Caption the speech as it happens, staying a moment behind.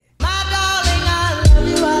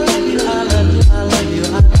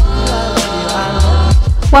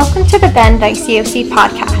Welcome to the Bend ICOC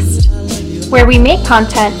podcast, where we make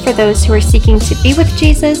content for those who are seeking to be with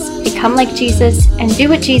Jesus, become like Jesus, and do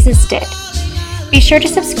what Jesus did. Be sure to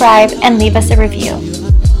subscribe and leave us a review.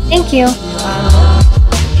 Thank you.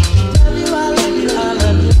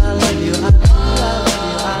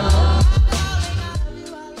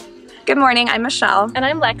 Good morning, I'm Michelle. And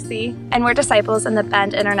I'm Lexi. And we're disciples in the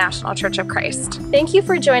Bend International Church of Christ. Thank you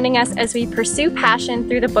for joining us as we pursue passion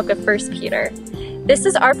through the book of 1 Peter. This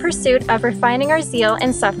is our pursuit of refining our zeal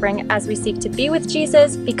and suffering as we seek to be with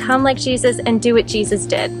Jesus, become like Jesus, and do what Jesus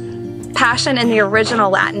did. Passion in the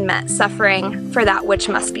original Latin meant suffering for that which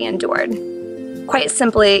must be endured. Quite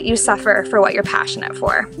simply, you suffer for what you're passionate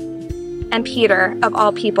for. And Peter, of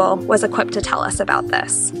all people, was equipped to tell us about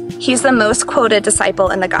this. He's the most quoted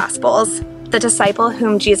disciple in the Gospels, the disciple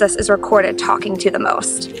whom Jesus is recorded talking to the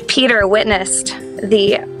most. Peter witnessed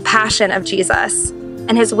the passion of Jesus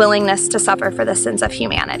and his willingness to suffer for the sins of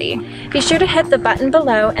humanity. Be sure to hit the button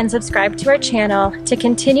below and subscribe to our channel to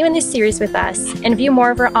continue in this series with us and view more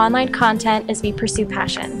of our online content as we pursue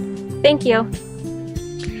passion. Thank you.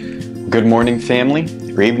 Good morning, family.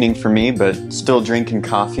 Or evening for me, but still drinking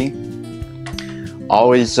coffee.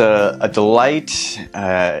 Always a delight,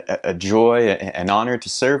 a joy, an honor to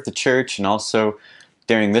serve the church, and also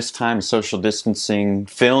during this time, social distancing,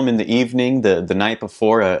 film in the evening, the night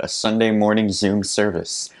before a Sunday morning Zoom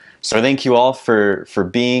service. So thank you all for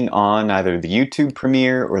being on either the YouTube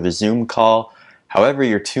premiere or the Zoom call, however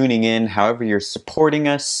you're tuning in, however you're supporting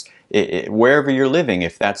us, wherever you're living,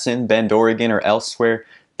 if that's in Bend, Oregon or elsewhere.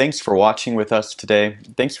 Thanks for watching with us today.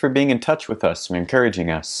 Thanks for being in touch with us and encouraging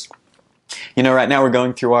us. You know, right now we're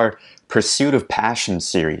going through our Pursuit of Passion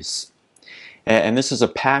series. And this is a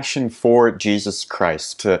passion for Jesus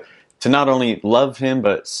Christ, to not only love Him,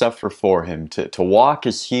 but suffer for Him, to walk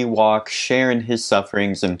as He walked, share in His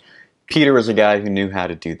sufferings, and Peter was a guy who knew how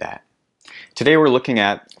to do that. Today we're looking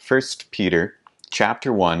at 1 Peter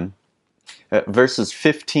chapter 1, verses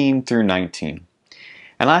 15 through 19.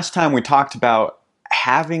 And last time we talked about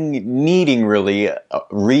needing really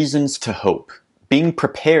reasons to hope, being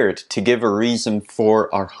prepared to give a reason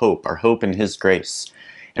for our hope in His grace.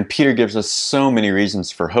 And Peter gives us so many reasons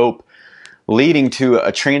for hope, leading to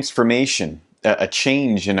a transformation, a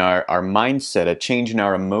change in our mindset, a change in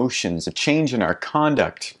our emotions, a change in our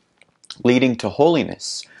conduct, leading to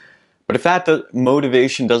holiness. But if that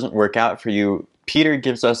motivation doesn't work out for you, Peter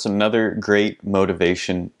gives us another great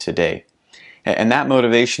motivation today. And that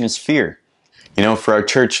motivation is fear. You know, for our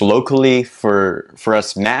church locally, for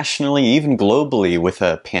us nationally, even globally, with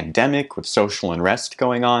a pandemic, with social unrest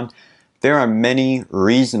going on, there are many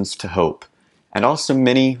reasons to hope, and also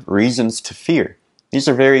many reasons to fear. These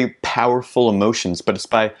are very powerful emotions, but it's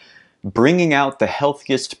by bringing out the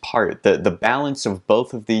healthiest part, the balance of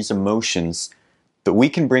both of these emotions, that we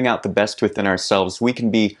can bring out the best within ourselves. We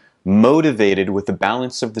can be motivated with the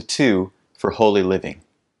balance of the two for holy living.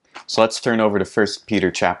 So let's turn over to 1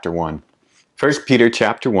 Peter chapter 1. 1 Peter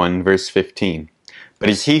chapter 1, verse 15. But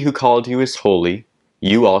as He who called you is holy,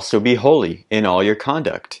 you also be holy in all your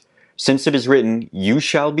conduct. Since it is written, you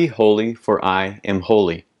shall be holy, for I am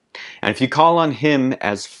holy. And if you call on Him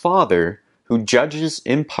as Father, who judges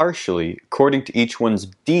impartially according to each one's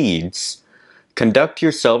deeds, conduct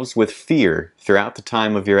yourselves with fear throughout the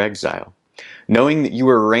time of your exile, knowing that you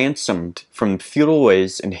were ransomed from futile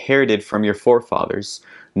ways inherited from your forefathers,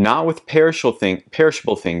 not with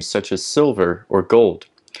perishable things such as silver or gold,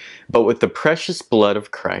 but with the precious blood of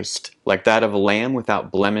Christ, like that of a lamb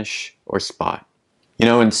without blemish or spot. You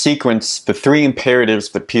know, in sequence, the three imperatives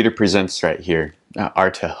that Peter presents right here are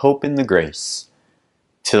to hope in the grace,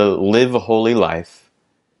 to live a holy life,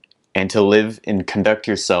 and to live and conduct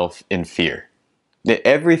yourself in fear.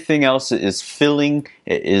 Everything else is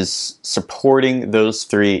supporting those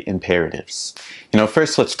three imperatives. You know,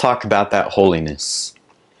 first let's talk about that holiness.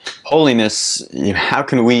 Holiness, how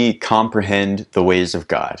can we comprehend the ways of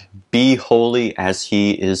God? Be holy as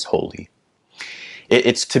He is holy.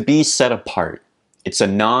 It's to be set apart. It's a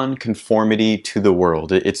non-conformity to the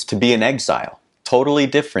world. It's to be in exile, totally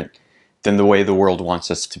different than the way the world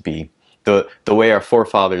wants us to be, the way our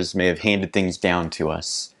forefathers may have handed things down to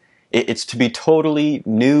us. It's to be totally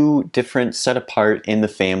new, different, set apart in the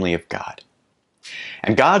family of God.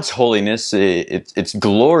 And God's holiness, it's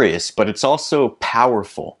glorious, but it's also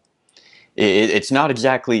powerful. It's not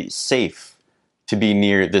exactly safe to be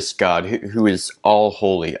near this God who is all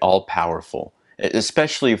holy, all powerful,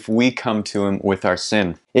 especially if we come to Him with our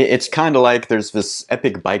sin. It's kind of like there's this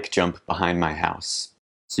epic bike jump behind my house.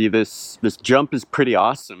 See, this jump is pretty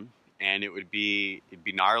awesome, and it'd be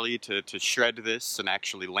gnarly to shred this and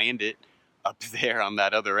actually land it up there on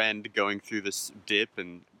that other end, going through this dip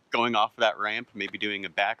and going off that ramp, maybe doing a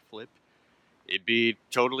backflip. It'd be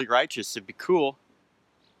totally righteous, it'd be cool,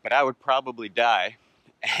 but I would probably die.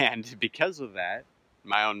 And because of that,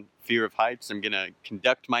 my own fear of heights, I'm gonna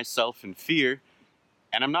conduct myself in fear,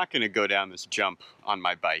 and I'm not gonna go down this jump on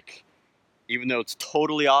my bike. Even though it's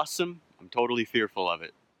totally awesome, I'm totally fearful of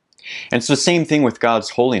it. And it's the same thing with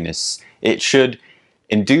God's holiness. It should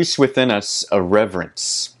induce within us a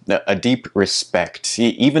reverence, a deep respect,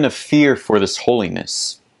 even a fear for this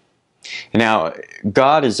holiness. Now,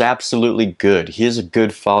 God is absolutely good. He is a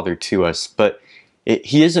good Father to us, but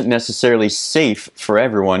He isn't necessarily safe for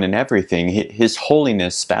everyone and everything. His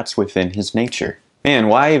holiness, that's within His nature. Man,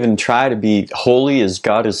 why even try to be holy as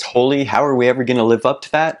God is holy? How are we ever going to live up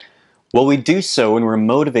to that? Well, we do so and we're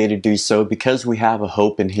motivated to do so because we have a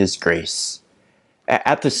hope in His grace.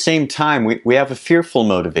 At the same time, we have a fearful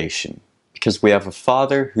motivation because we have a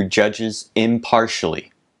Father who judges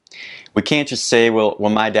impartially. We can't just say, well,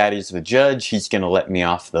 my daddy's the judge, he's going to let me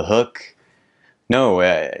off the hook. No,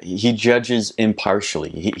 He judges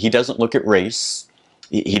impartially. He doesn't look at race.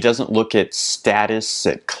 He doesn't look at status,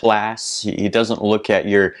 at class. He doesn't look at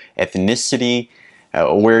your ethnicity,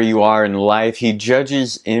 where you are in life. He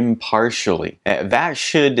judges impartially. That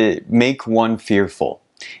should make one fearful.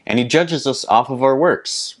 And He judges us off of our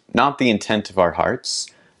works, not the intent of our hearts,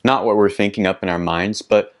 not what we're thinking up in our minds,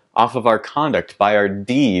 but off of our conduct. By our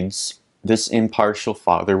deeds, this impartial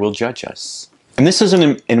Father will judge us. And this is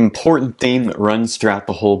an important theme that runs throughout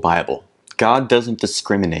the whole Bible. God doesn't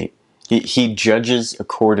discriminate. He judges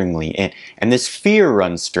accordingly. And this fear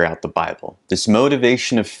runs throughout the Bible. This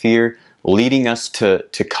motivation of fear leading us to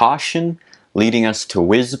caution, leading us to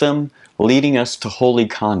wisdom, leading us to holy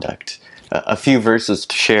conduct. A few verses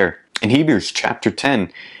to share. In Hebrews chapter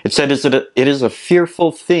 10, it said, it is a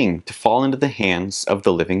fearful thing to fall into the hands of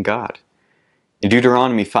the living God. In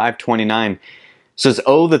Deuteronomy 5:29, it says,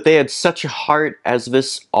 "Oh, that they had such a heart as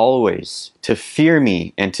this always, to fear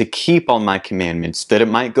me and to keep all my commandments, that it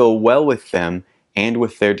might go well with them and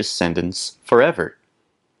with their descendants forever."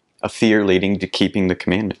 A fear leading to keeping the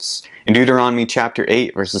commandments. In Deuteronomy chapter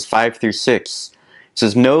 8, verses 5 through 6, it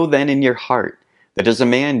says, "Know then in your heart that as a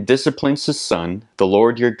man disciplines his son, the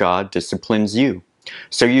Lord your God disciplines you.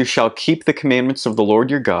 So you shall keep the commandments of the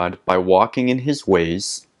Lord your God by walking in His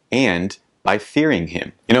ways and by fearing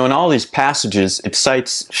Him." You know, in all these passages, it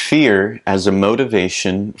cites fear as a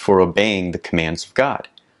motivation for obeying the commands of God.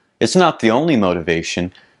 It's not the only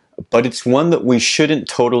motivation, but it's one that we shouldn't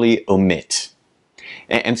totally omit.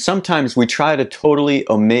 And sometimes we try to totally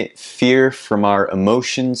omit fear from our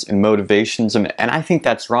emotions and motivations, and I think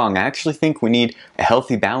that's wrong. I actually think we need a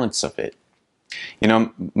healthy balance of it. You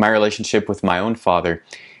know, my relationship with my own father,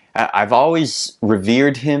 I've always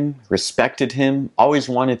revered him, respected him, always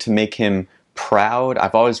wanted to make him proud.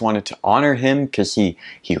 I've always wanted to honor him because he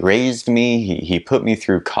raised me, he put me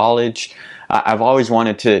through college. I've always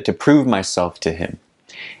wanted to prove myself to him.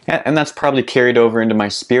 And that's probably carried over into my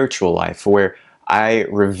spiritual life, where I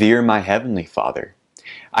revere my Heavenly Father.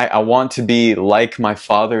 I want to be like my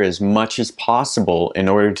Father as much as possible in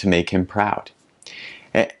order to make Him proud.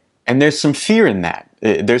 And there's some fear in that.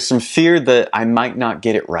 There's some fear that I might not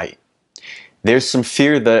get it right. There's some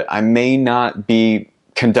fear that I may not be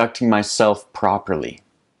conducting myself properly.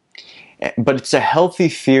 But it's a healthy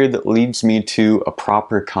fear that leads me to a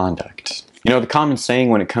proper conduct. You know, the common saying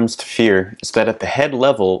when it comes to fear is that at the head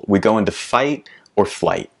level, we go into fight or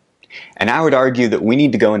flight. And I would argue that we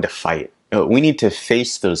need to go into fight. We need to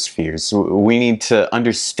face those fears. We need to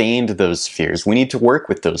understand those fears. We need to work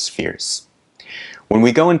with those fears. When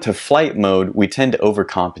we go into flight mode, we tend to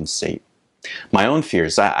overcompensate. My own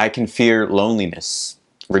fears, I can fear loneliness,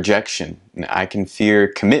 rejection. I can fear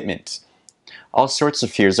commitment. All sorts of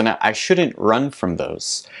fears, and I shouldn't run from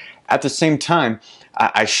those. At the same time,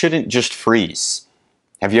 I shouldn't just freeze.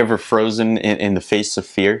 Have you ever frozen in the face of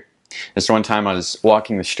fear? This one time I was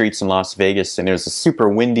walking the streets in Las Vegas, and it was a super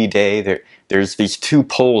windy day. There's these two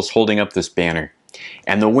poles holding up this banner,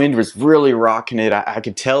 and the wind was really rocking it. I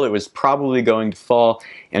could tell it was probably going to fall,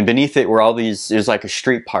 and beneath it were it was like a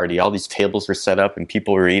street party. All these tables were set up and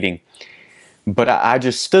people were eating. But I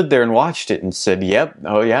just stood there and watched it and said, yep,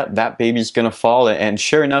 oh yeah, that baby's gonna fall. And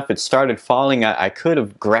sure enough, it started falling. I could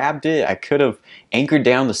have grabbed it. I could have anchored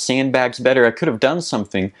down the sandbags better. I could have done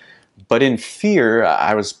something. But in fear,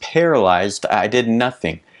 I was paralyzed. I did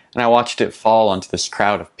nothing. And I watched it fall onto this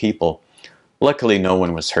crowd of people. Luckily, no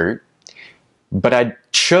one was hurt. But I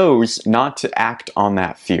chose not to act on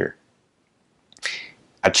that fear.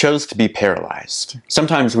 I chose to be paralyzed.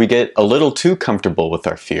 Sometimes we get a little too comfortable with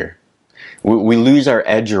our fear. We lose our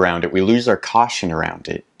edge around it. We lose our caution around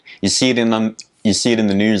it. You see it in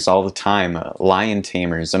the news all the time. Lion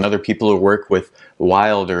tamers and other people who work with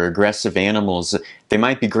wild or aggressive animals, they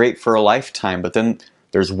might be great for a lifetime, but then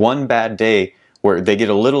there's one bad day where they get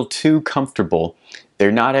a little too comfortable.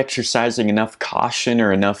 They're not exercising enough caution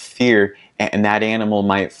or enough fear, and that animal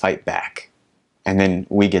might fight back. And then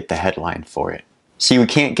we get the headline for it. See, we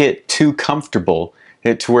can't get too comfortable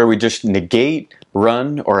to where we just negate,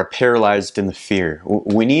 run, or are paralyzed in the fear.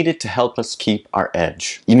 We need it to help us keep our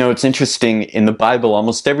edge. You know, it's interesting, in the Bible,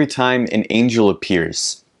 almost every time an angel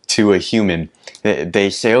appears to a human, they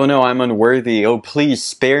say, "Oh no, I'm unworthy. Oh, please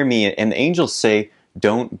spare me." And the angels say,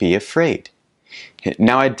 "Don't be afraid."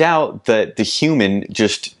 Now, I doubt that the human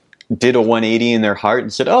just did a 180 in their heart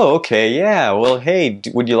and said, "Oh, okay, yeah, well, hey,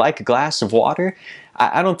 would you like a glass of water?"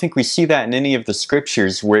 I don't think we see that in any of the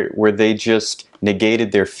scriptures where they just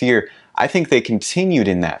negated their fear. I think they continued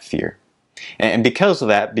in that fear. And because of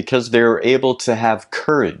that, because they were able to have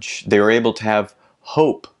courage, they were able to have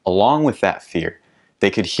hope along with that fear, they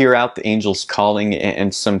could hear out the angels calling,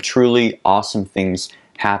 and some truly awesome things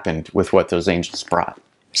happened with what those angels brought.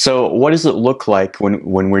 So what does it look like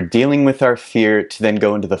when we're dealing with our fear to then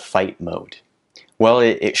go into the fight mode? Well,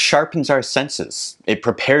 it sharpens our senses. It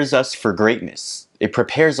prepares us for greatness. It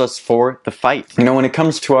prepares us for the fight. You know, when it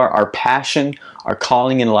comes to our passion, our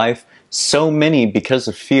calling in life, so many, because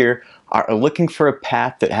of fear, are looking for a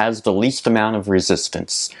path that has the least amount of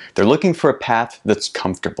resistance. They're looking for a path that's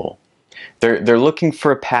comfortable. They're looking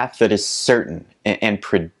for a path that is certain and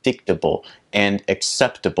predictable and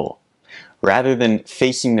acceptable, rather than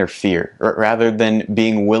facing their fear, or rather than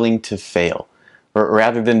being willing to fail, or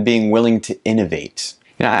rather than being willing to innovate.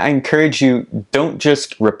 You know, I encourage you, don't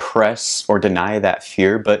just repress or deny that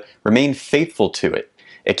fear, but remain faithful to it.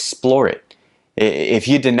 Explore it. If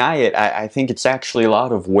you deny it, I think it's actually a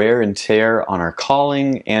lot of wear and tear on our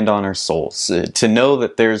calling and on our souls. To know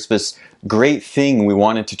that there's this great thing we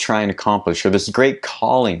wanted to try and accomplish, or this great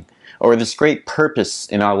calling, or this great purpose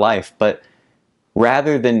in our life, but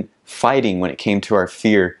rather than fighting when it came to our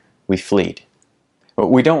fear, we fled. But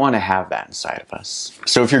we don't want to have that inside of us.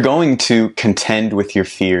 So if you're going to contend with your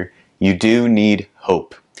fear, you do need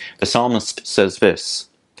hope. The psalmist says this,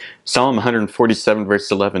 Psalm 147 verse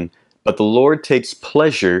 11, "But the Lord takes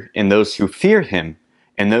pleasure in those who fear him,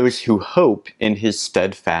 and those who hope in his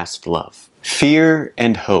steadfast love." Fear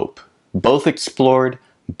and hope, both explored,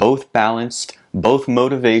 both balanced, both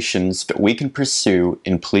motivations that we can pursue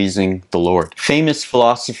in pleasing the Lord. Famous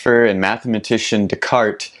philosopher and mathematician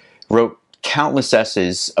Descartes wrote countless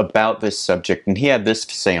essays about this subject, and he had this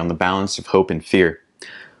to say on the balance of hope and fear.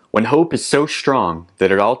 "When hope is so strong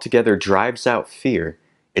that it altogether drives out fear,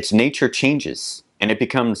 its nature changes, and it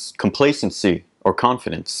becomes complacency or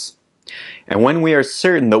confidence. And when we are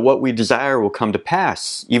certain that what we desire will come to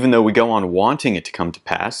pass, even though we go on wanting it to come to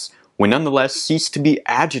pass, we nonetheless cease to be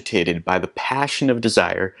agitated by the passion of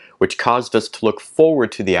desire which caused us to look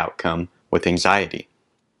forward to the outcome with anxiety.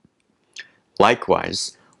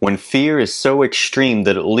 Likewise, when fear is so extreme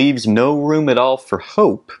that it leaves no room at all for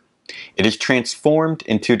hope, it is transformed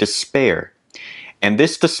into despair, and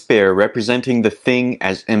this despair, representing the thing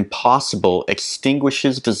as impossible,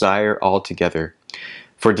 extinguishes desire altogether.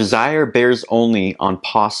 For desire bears only on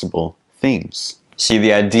possible things." See,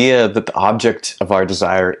 the idea that the object of our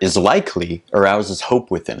desire is likely arouses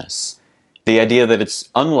hope within us. The idea that it's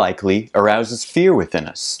unlikely arouses fear within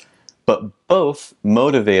us. But both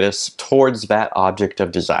motivate us towards that object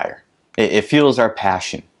of desire. It fuels our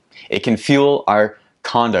passion. It can fuel our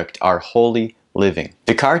conduct, our holy living.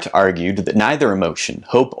 Descartes argued that neither emotion,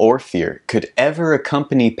 hope or fear, could ever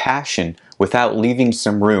accompany passion without leaving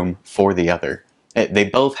some room for the other. They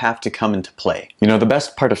both have to come into play. You know, the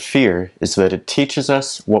best part of fear is that it teaches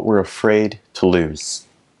us what we're afraid to lose.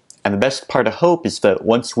 And the best part of hope is that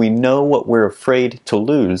once we know what we're afraid to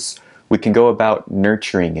lose, we can go about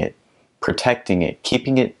nurturing it, protecting it,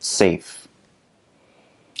 keeping it safe.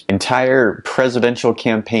 Entire presidential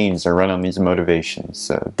campaigns are run on these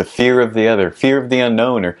motivations. The fear of the other, fear of the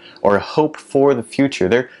unknown, or hope for the future.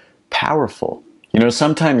 They're powerful. You know,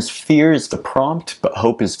 sometimes fear is the prompt, but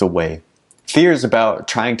hope is the way. Fear is about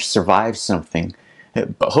trying to survive something,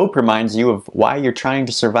 but hope reminds you of why you're trying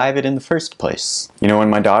to survive it in the first place. You know, when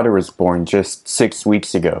my daughter was born just 6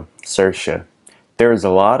 weeks ago, Saoirse, there was a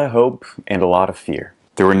lot of hope and a lot of fear.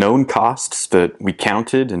 There were known costs that we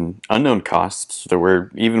counted and unknown costs that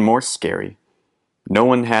were even more scary. No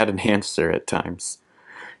one had an answer at times.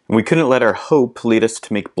 And we couldn't let our hope lead us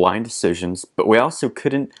to make blind decisions, but we also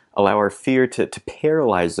couldn't allow our fear to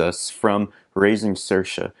paralyze us from raising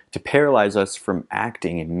Saoirse, to paralyze us from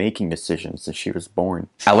acting and making decisions as she was born.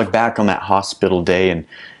 I look back on that hospital day, and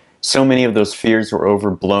So many of those fears were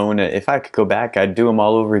overblown. If I could go back, I'd do them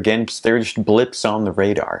all over again because they were just blips on the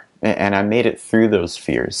radar. And I made it through those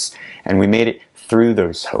fears. And we made it through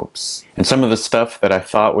those hopes. And some of the stuff that I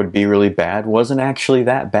thought would be really bad wasn't actually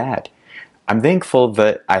that bad. I'm thankful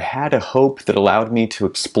that I had a hope that allowed me to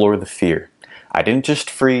explore the fear. I didn't just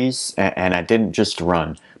freeze and I didn't just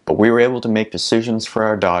run, but we were able to make decisions for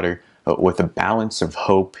our daughter with a balance of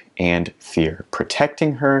hope and fear,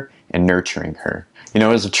 protecting her and nurturing her. You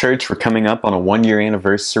know, as a church, we're coming up on a 1-year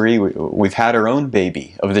anniversary. We've had our own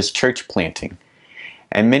baby of this church planting.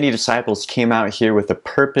 And many disciples came out here with a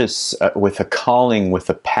purpose, with a calling, with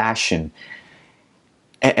a passion.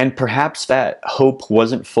 And perhaps that hope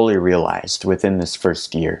wasn't fully realized within this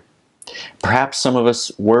first year. Perhaps some of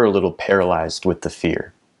us were a little paralyzed with the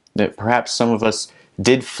fear. That perhaps some of us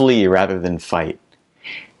did flee rather than fight.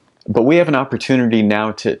 But we have an opportunity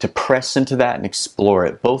now to press into that and explore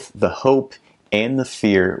it, both the hope and the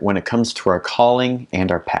fear when it comes to our calling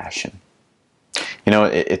and our passion. You know,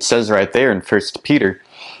 it says right there in 1 Peter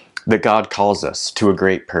that God calls us to a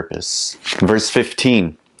great purpose. Verse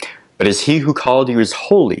 15, but as he who called you is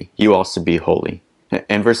holy, you also be holy.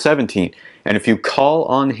 And verse 17, and if you call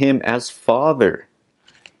on him as Father.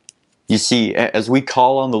 You see, as we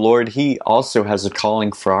call on the Lord, he also has a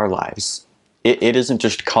calling for our lives. It isn't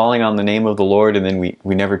just calling on the name of the Lord and then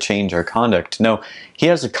we never change our conduct. No, he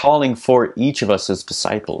has a calling for each of us as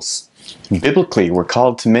disciples. Biblically, we're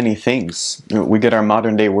called to many things. We get our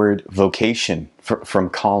modern day word vocation from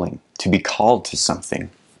calling, to be called to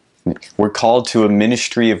something. We're called to a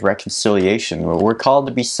ministry of reconciliation. We're called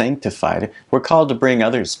to be sanctified. We're called to bring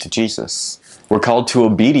others to Jesus. We're called to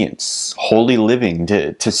obedience, holy living,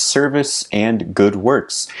 to service and good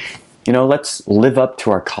works. You know, let's live up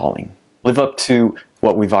to our calling. Live up to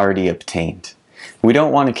what we've already obtained. We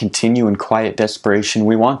don't want to continue in quiet desperation.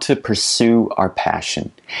 We want to pursue our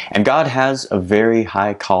passion. And God has a very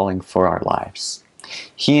high calling for our lives.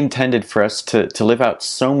 He intended for us to live out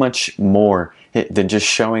so much more than just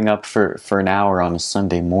showing up for an hour on a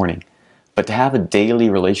Sunday morning, but to have a daily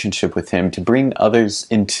relationship with Him, to bring others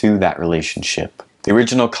into that relationship. The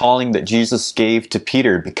original calling that Jesus gave to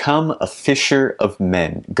Peter, become a fisher of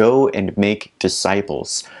men, go and make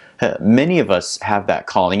disciples. Many of us have that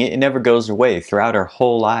calling. It never goes away throughout our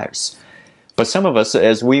whole lives. But some of us,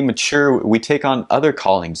 as we mature, we take on other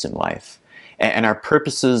callings in life. And our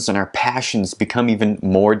purposes and our passions become even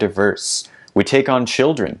more diverse. We take on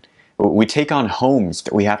children. We take on homes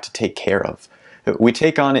that we have to take care of. We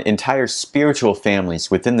take on entire spiritual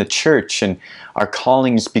families within the church, and our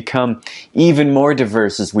callings become even more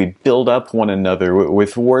diverse as we build up one another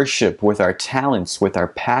with worship, with our talents, with our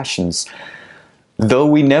passions. Though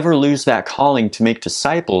we never lose that calling to make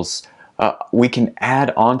disciples, we can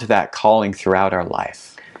add on to that calling throughout our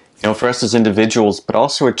life. You know, for us as individuals, but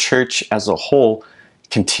also a church as a whole,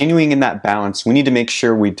 continuing in that balance, we need to make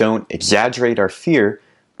sure we don't exaggerate our fear,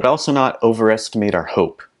 but also not overestimate our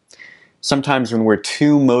hope. Sometimes when we're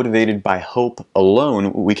too motivated by hope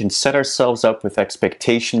alone, we can set ourselves up with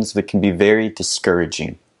expectations that can be very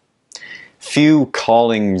discouraging. Few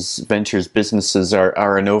callings, ventures, businesses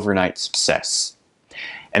are an overnight success.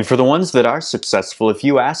 And for the ones that are successful, if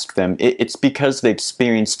you ask them, it's because they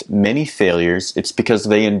experienced many failures. It's because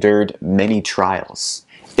they endured many trials.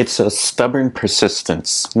 It's a stubborn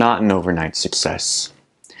persistence, not an overnight success.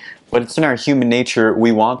 But it's in our human nature,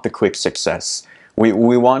 we want the quick success. We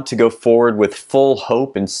want to go forward with full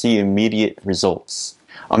hope and see immediate results.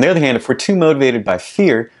 On the other hand, if we're too motivated by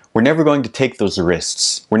fear, we're never going to take those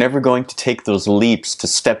risks. We're never going to take those leaps to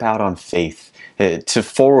step out on faith, to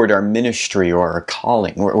forward our ministry or our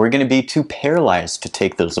calling. We're going to be too paralyzed to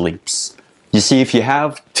take those leaps. You see, if you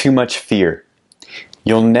have too much fear,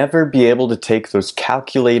 you'll never be able to take those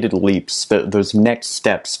calculated leaps, those next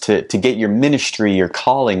steps to get your ministry, your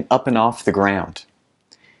calling up and off the ground.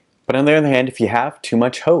 But on the other hand, if you have too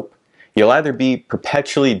much hope, you'll either be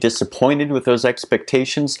perpetually disappointed with those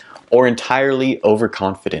expectations or entirely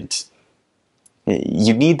overconfident.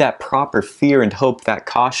 You need that proper fear and hope, that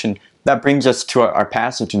caution. That brings us to our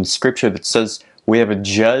passage in Scripture that says we have a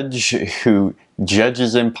judge who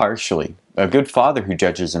judges impartially, a good father who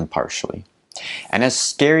judges impartially. And as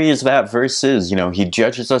scary as that verse is, he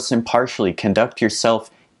judges us impartially. Conduct yourself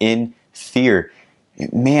in fear.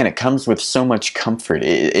 Man, it comes with so much comfort.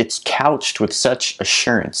 It's couched with such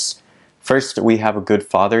assurance. First, that we have a good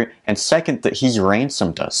father, and second, that he's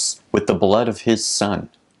ransomed us with the blood of his son.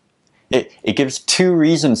 It gives two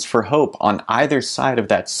reasons for hope on either side of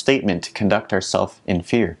that statement to conduct ourselves in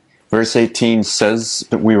fear. Verse 18 says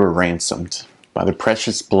that we were ransomed by the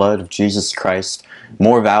precious blood of Jesus Christ,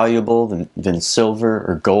 more valuable than silver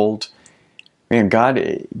or gold. Man,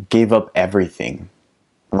 God gave up everything,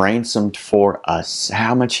 ransomed for us,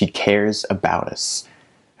 how much He cares about us.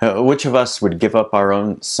 Which of us would give up our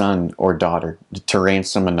own son or daughter to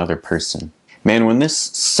ransom another person? Man, when this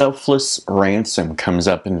selfless ransom comes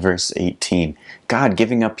up in verse 18, God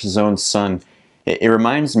giving up His own son, it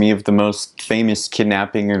reminds me of the most famous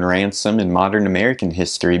kidnapping and ransom in modern American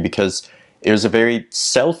history, because it was a very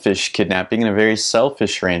selfish kidnapping and a very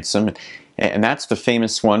selfish ransom, and that's the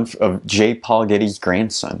famous one of J. Paul Getty's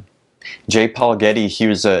grandson. J. Paul Getty, he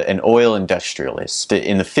was an oil industrialist.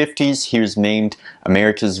 In the 50s, he was named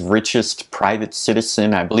America's richest private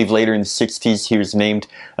citizen. I believe later in the 60s, he was named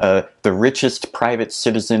the richest private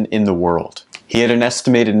citizen in the world. He had an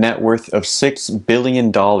estimated net worth of $6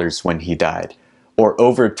 billion when he died, or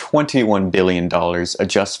over $21 billion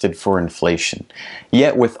adjusted for inflation.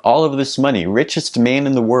 Yet with all of this money, richest man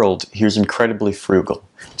in the world, he was incredibly frugal,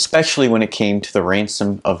 especially when it came to the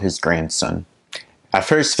ransom of his grandson. At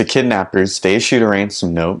first, the kidnappers, they issued a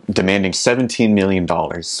ransom note demanding $17 million,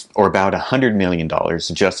 or about $100 million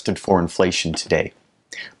adjusted for inflation today.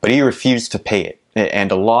 But he refused to pay it,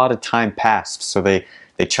 and a lot of time passed, so they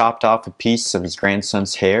chopped off a piece of his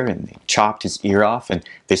grandson's hair, and they chopped his ear off, and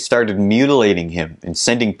they started mutilating him and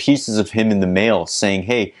sending pieces of him in the mail saying,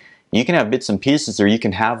 hey, you can have bits and pieces or you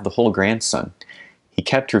can have the whole grandson. He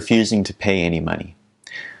kept refusing to pay any money.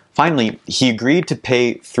 Finally, he agreed to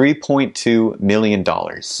pay $3.2 million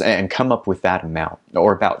and come up with that amount,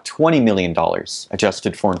 or about $20 million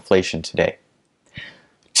adjusted for inflation today.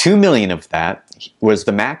 $2 million of that was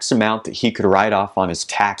the max amount that he could write off on his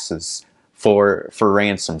taxes for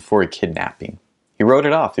ransom, for a kidnapping. He wrote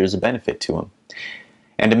it off. It was a benefit to him.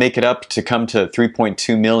 And to make it up, to come to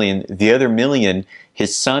 $3.2 million, the other $1 million,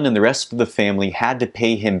 his son and the rest of the family had to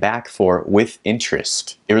pay him back for with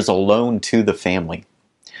interest. It was a loan to the family.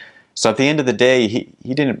 So at the end of the day, he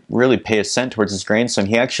didn't really pay a cent towards his grandson.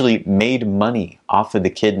 He actually made money off of the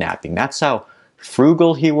kidnapping. That's how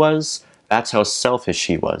frugal he was. That's how selfish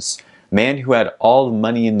he was. A man who had all the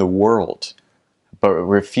money in the world, but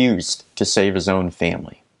refused to save his own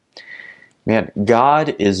family. Man,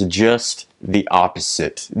 God is just the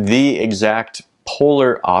opposite, the exact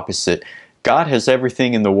polar opposite. God has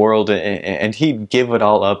everything in the world, and He'd give it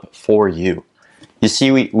all up for you. You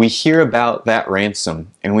see, we hear about that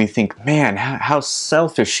ransom, and we think, man, how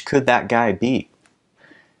selfish could that guy be?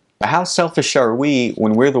 But how selfish are we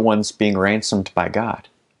when we're the ones being ransomed by God?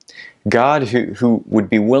 God who would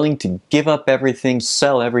be willing to give up everything,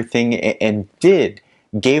 sell everything, and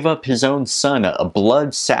gave up His own son, a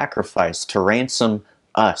blood sacrifice to ransom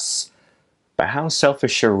us. But how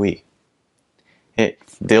selfish are we? The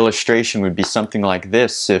illustration would be something like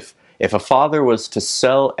this. If a father was to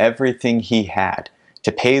sell everything he had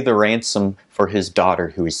to pay the ransom for his daughter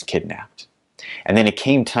who was kidnapped, and then it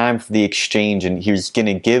came time for the exchange and he was going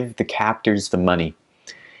to give the captors the money,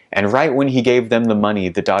 and right when he gave them the money,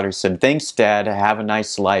 the daughter said, "Thanks, Dad, have a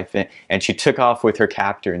nice life," and she took off with her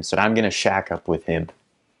captor and said, "I'm going to shack up with him."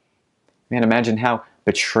 Man, imagine how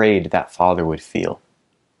betrayed that father would feel.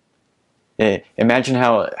 Imagine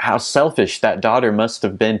how selfish that daughter must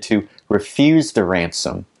have been to refuse the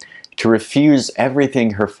ransom, to refuse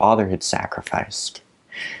everything her father had sacrificed.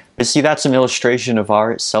 But see, that's an illustration of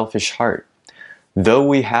our selfish heart. Though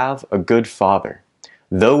we have a good father,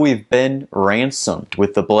 though we've been ransomed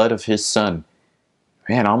with the blood of His Son,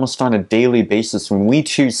 man, almost on a daily basis, when we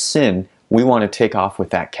choose sin, we want to take off with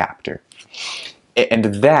that captor. And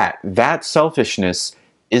that selfishness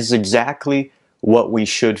is exactly what we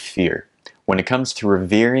should fear when it comes to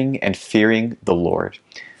revering and fearing the Lord.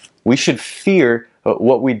 We should fear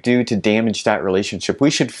what we do to damage that relationship.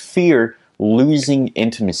 We should fear losing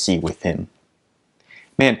intimacy with Him.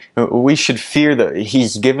 Man, we should fear that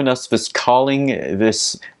He's given us this calling,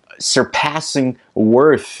 this surpassing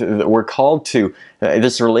worth that we're called to,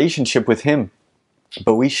 this relationship with Him.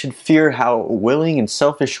 But we should fear how willing and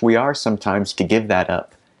selfish we are sometimes to give that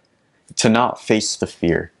up, to not face the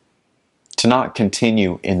fear, to not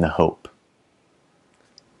continue in the hope,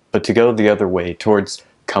 but to go the other way towards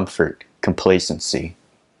comfort, complacency.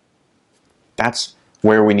 That's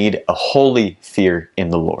where we need a holy fear in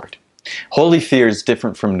the Lord. Holy fear is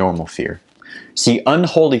different from normal fear. See,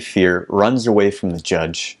 unholy fear runs away from the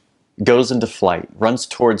judge, goes into flight, runs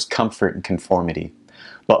towards comfort and conformity.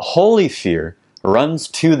 But holy fear runs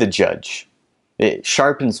to the judge. It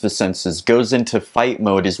sharpens the senses, goes into fight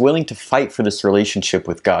mode, is willing to fight for this relationship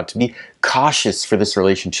with God, to be cautious for this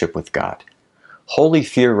relationship with God. Holy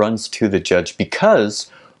fear runs to the judge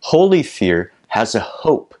because holy fear has a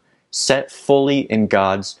hope set fully in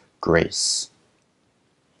God's grace.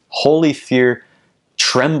 Holy fear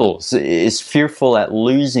trembles, is fearful at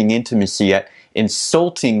losing intimacy, at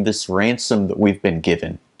insulting this ransom that we've been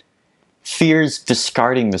given. Fear's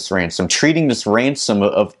discarding this ransom, treating this ransom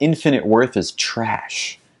of infinite worth as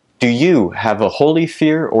trash. Do you have a holy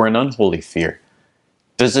fear or an unholy fear?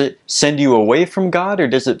 Does it send you away from God, or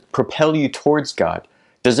does it propel you towards God?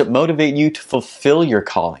 Does it motivate you to fulfill your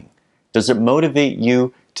calling? Does it motivate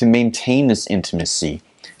you to maintain this intimacy,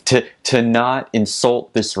 to not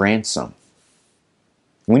insult this ransom?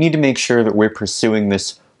 We need to make sure that we're pursuing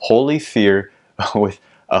this holy fear with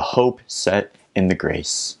a hope set in the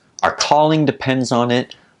grace. Our calling depends on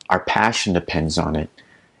it. Our passion depends on it.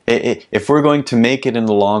 If we're going to make it in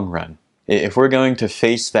the long run, if we're going to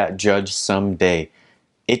face that judge someday,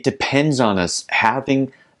 it depends on us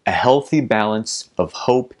having a healthy balance of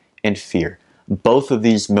hope and fear, both of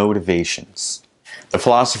these motivations. The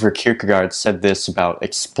philosopher Kierkegaard said this about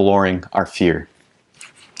exploring our fear.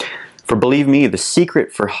 For believe me, the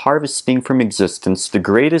secret for harvesting from existence the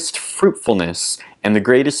greatest fruitfulness and the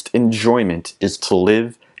greatest enjoyment is to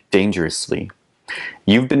live dangerously.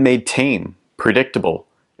 You've been made tame, predictable,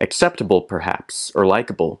 acceptable perhaps, or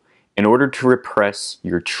likable, in order to repress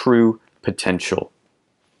your true potential.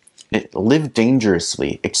 Live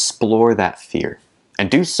dangerously, explore that fear, and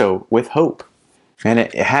do so with hope. And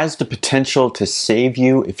it has the potential to save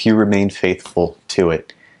you if you remain faithful to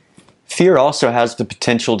it. Fear also has the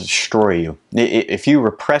potential to destroy you. If you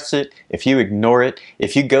repress it, if you ignore it,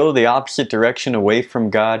 if you go the opposite direction away from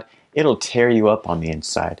God, it'll tear you up on the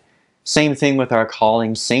inside. Same thing with our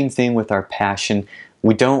calling, same thing with our passion.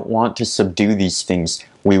 We don't want to subdue these things.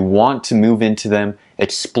 We want to move into them,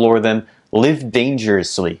 explore them, live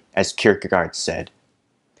dangerously, as Kierkegaard said.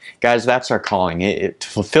 Guys, that's our calling. To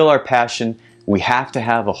fulfill our passion, we have to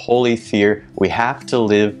have a holy fear. We have to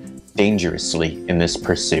live dangerously in this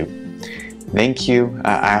pursuit. Thank you.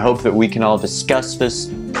 I hope that we can all discuss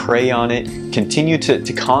this, pray on it, continue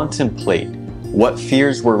to contemplate what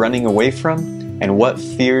fears we're running away from and what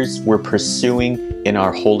fears we're pursuing in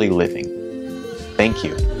our holy living. Thank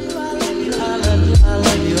you.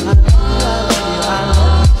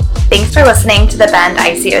 Thanks for listening to the Bend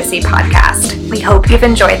ICOC podcast. We hope you've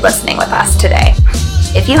enjoyed listening with us today.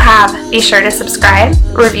 If you have, be sure to subscribe,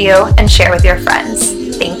 review, and share with your friends.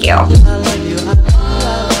 Thank you.